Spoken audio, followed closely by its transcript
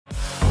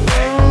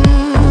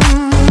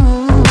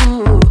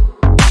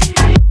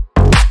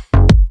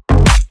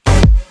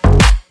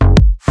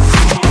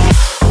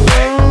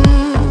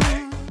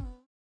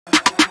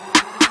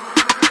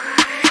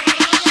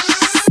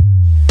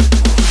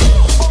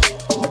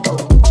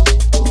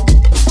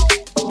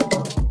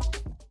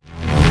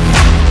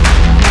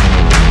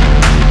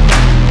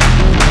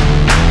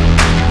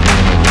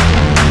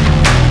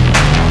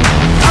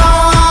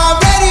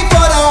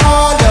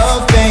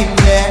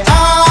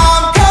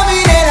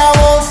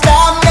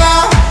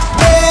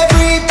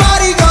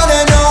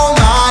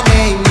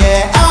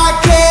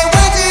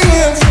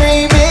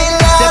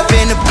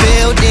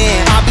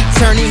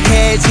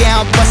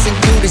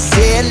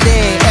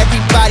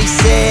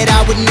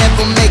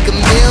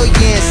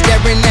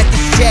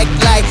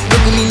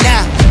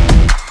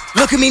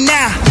Look at me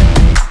now,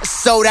 a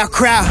sold out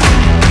crowd.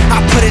 I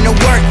put in the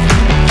work,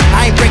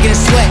 I ain't breaking a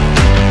sweat.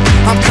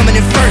 I'm coming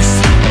in first,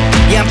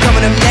 yeah, I'm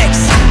coming up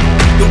next.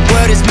 The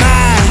world is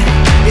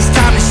mine, it's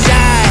time to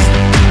shine.